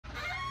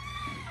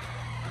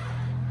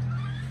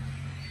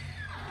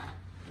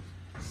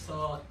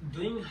So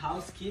doing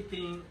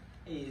housekeeping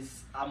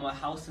is, I'm a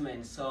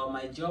houseman, so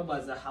my job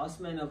as a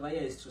houseman over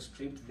here is to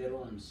strip the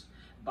rooms.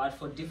 But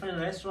for different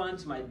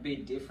restaurants might be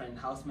different.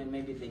 Housemen,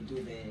 maybe they do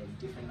the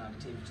different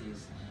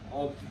activities,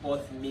 or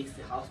both mix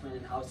the houseman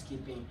and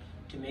housekeeping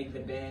to make the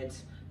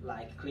beds,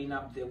 like clean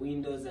up the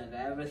windows and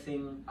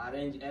everything,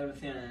 arrange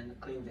everything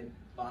and clean the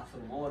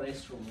bathroom or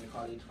restroom, we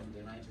call it from the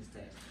United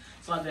States.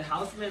 So as a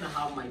houseman, I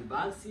have my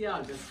bags here.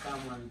 I'll just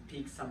come and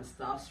pick some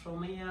stuffs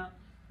from here,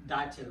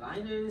 dirty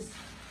linens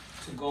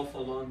to go for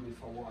laundry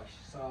for wash.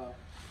 So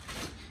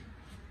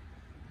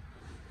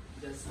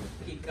just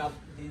pick up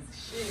these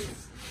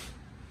sheets.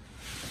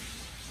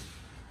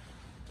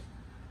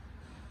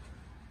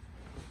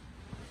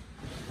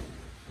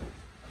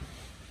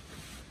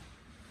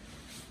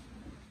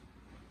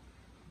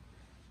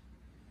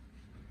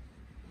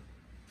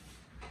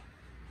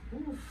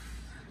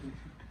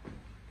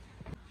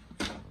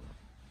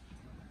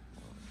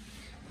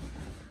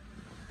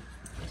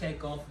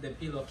 Take off the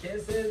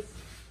pillowcases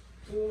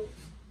too.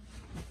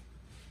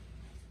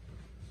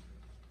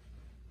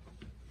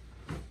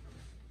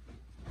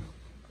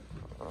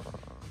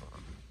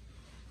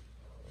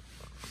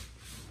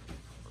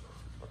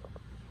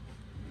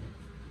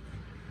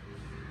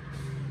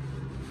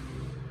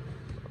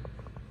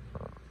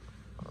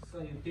 So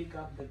you pick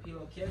up the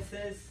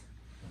pillowcases.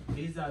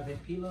 These are the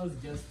pillows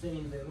just stay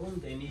in the room.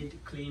 They need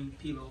clean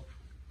pillow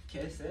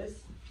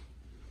cases.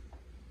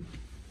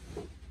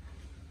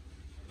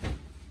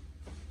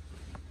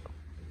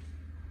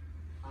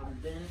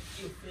 And then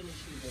you finish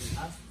with the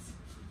last,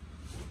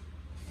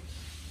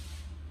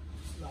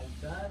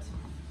 like that.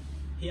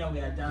 Here we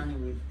are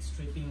done with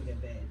stripping the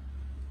bed.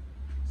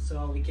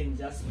 So we can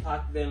just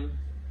pack them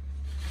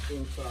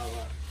into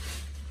our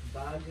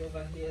bag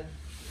over here.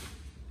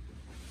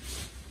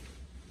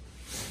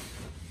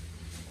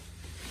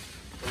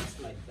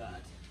 Just like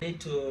that. Need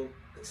to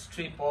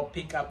strip or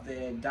pick up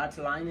the dirt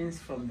linings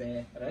from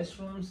the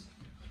restrooms.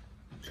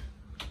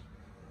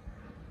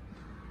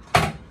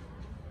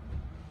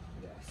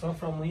 So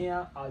from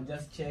here, I'll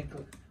just check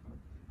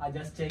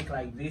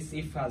like this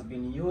if it has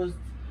been used.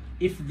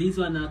 If these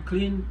one are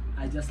clean,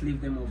 I just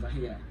leave them over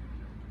here.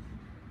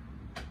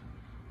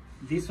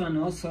 This one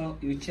also,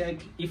 you check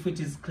if it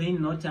is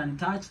clean, not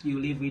untouched, you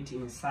leave it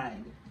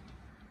inside.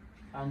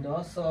 And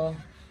also,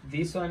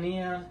 this one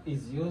here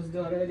is used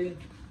already.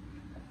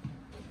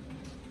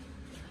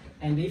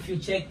 And if you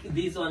check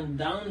this one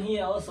down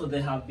here, also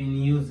they have been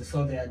used,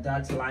 so they are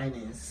dirt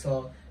linings.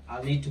 So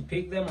I'll need to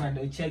pick them, and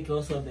we check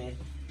also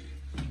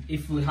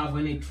if we have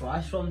any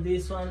trash from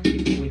this one,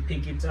 we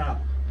pick it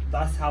up.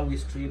 That's how we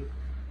strip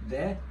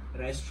the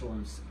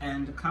restrooms.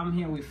 And come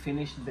here, we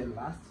finish the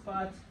last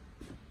part.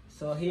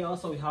 So here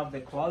also we have the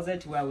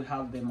closet where we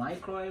have the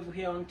microwave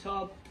here on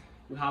top.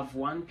 We have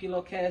one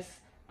pillowcase,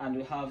 and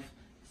we have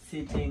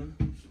sitting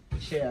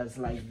chairs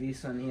like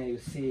this one here. You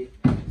see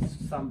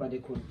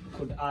somebody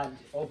could add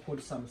or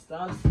put some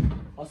stuff.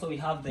 Also we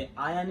have the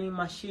ironing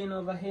machine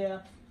over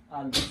here,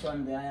 and this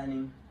one the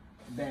ironing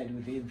bed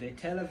with the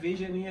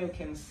television here, you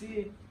can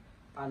see.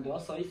 And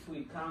also if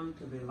we come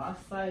to the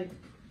last side,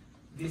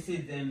 this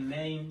is the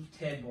main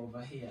table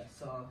over here,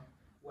 so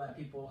where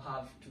people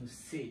have to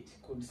sit,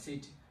 could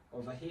sit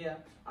over here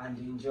and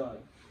enjoy.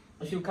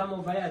 If you come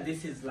over here,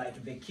 this is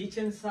like the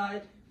kitchen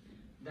side.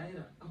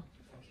 Diana, oh,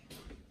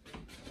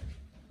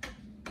 okay.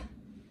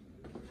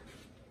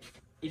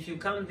 If you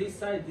come this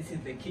side, this is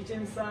the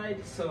kitchen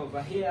side. So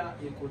over here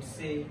you could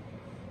see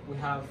we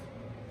have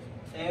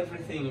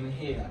everything in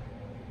here.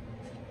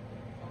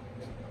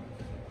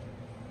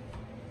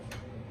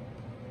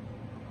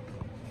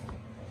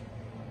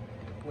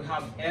 We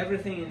have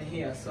everything in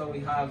here. So we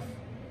have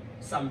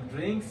some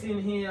drinks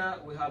in here.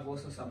 We have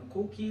also some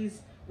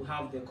cookies. We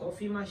have the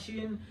coffee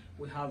machine.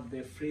 We have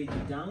the fridge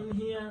down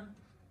here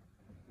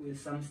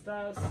with some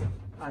stuff.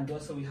 And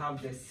also we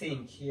have the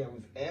sink here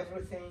with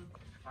everything.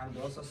 And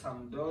also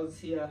some doors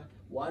here.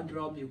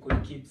 Wardrobe, you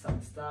could keep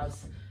some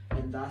stuff.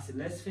 And that's it.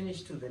 Let's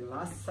finish to the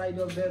last side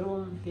of the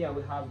room. Here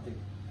we have the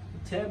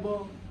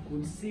table,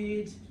 could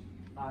sit.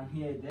 And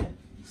here the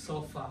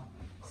sofa.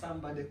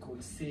 Somebody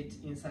could sit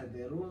inside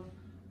the room.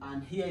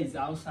 And here is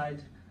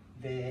outside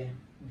the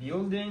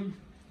building.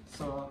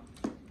 So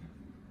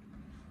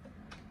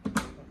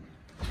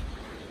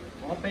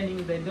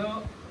opening the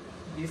door,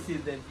 this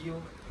is the view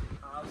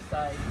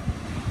outside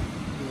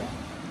here.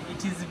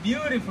 It is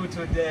beautiful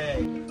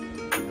today.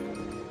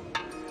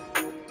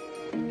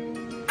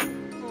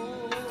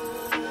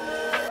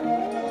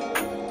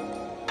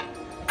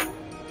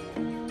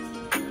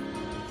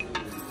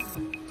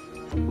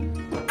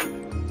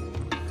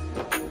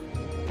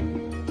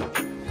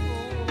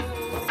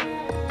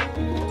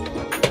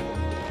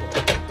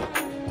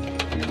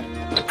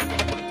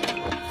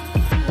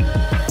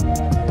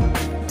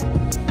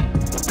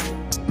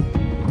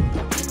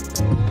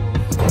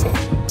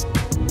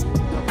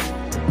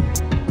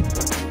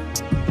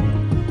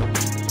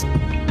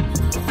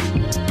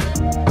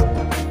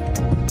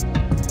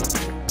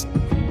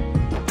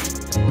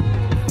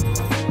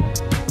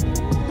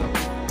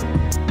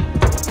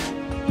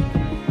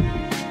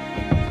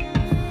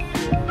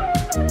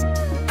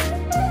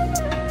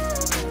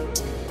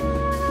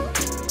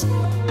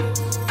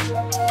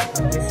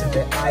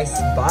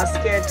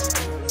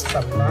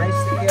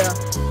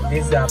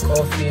 These are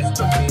coffees,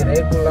 could be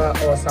regular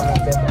or some of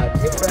them are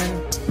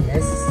different.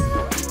 Yes.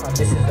 And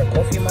this is the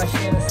coffee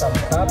machine, some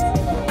cups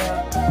in here,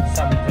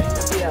 some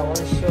drinks here. I want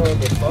to show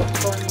the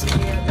popcorn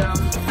here down,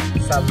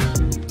 some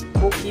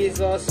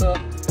cookies also,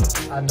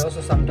 and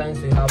also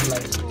sometimes we have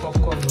like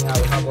popcorn here.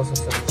 We have also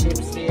some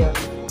chips here.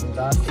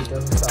 That it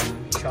also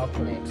some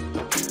chocolate.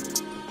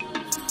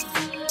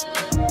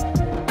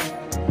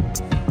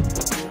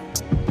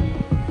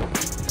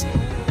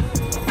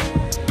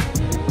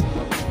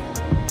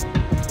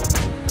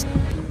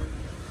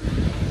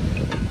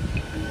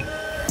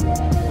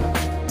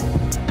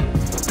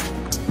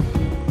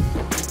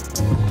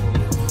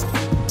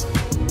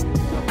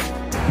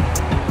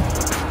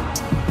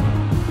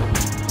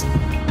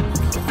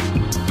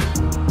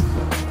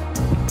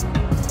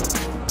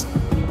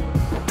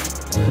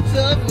 What's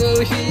up,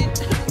 Moshi?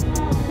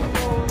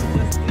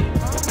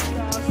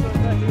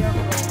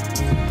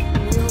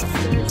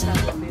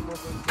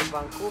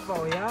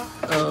 Vancouver, yeah?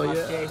 Oh,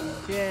 Okay,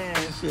 yeah.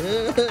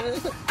 yeah.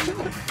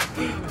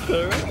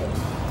 All right.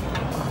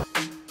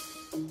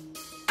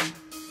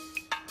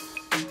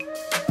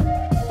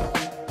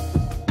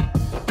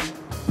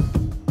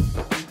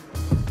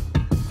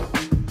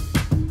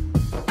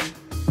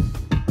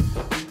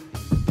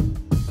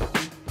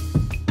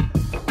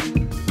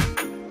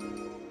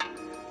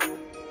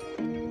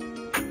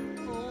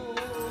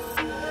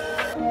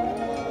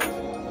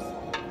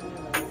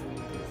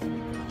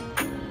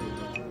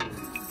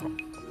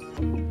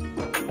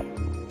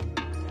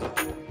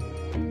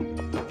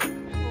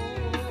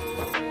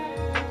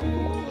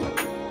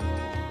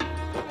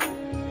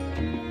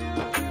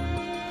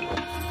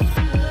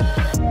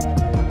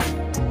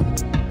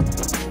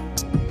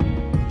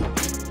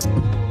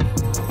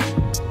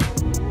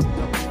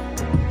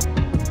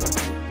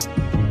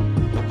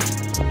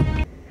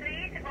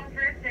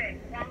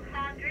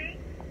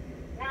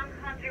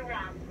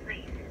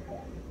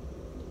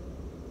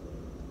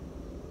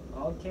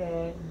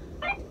 Okay.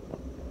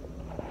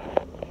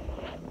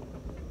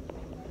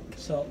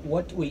 So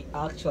what we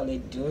actually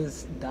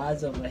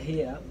does over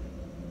here,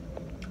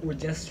 we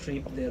just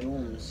strip the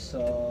rooms.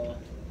 So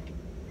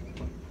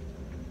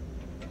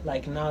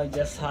like now I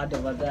just had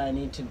over there, I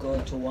need to go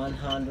to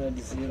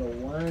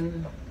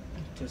 100.01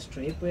 to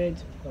strip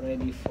it,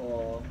 ready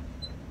for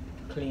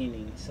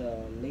cleaning.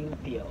 So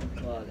limpio,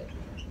 call it.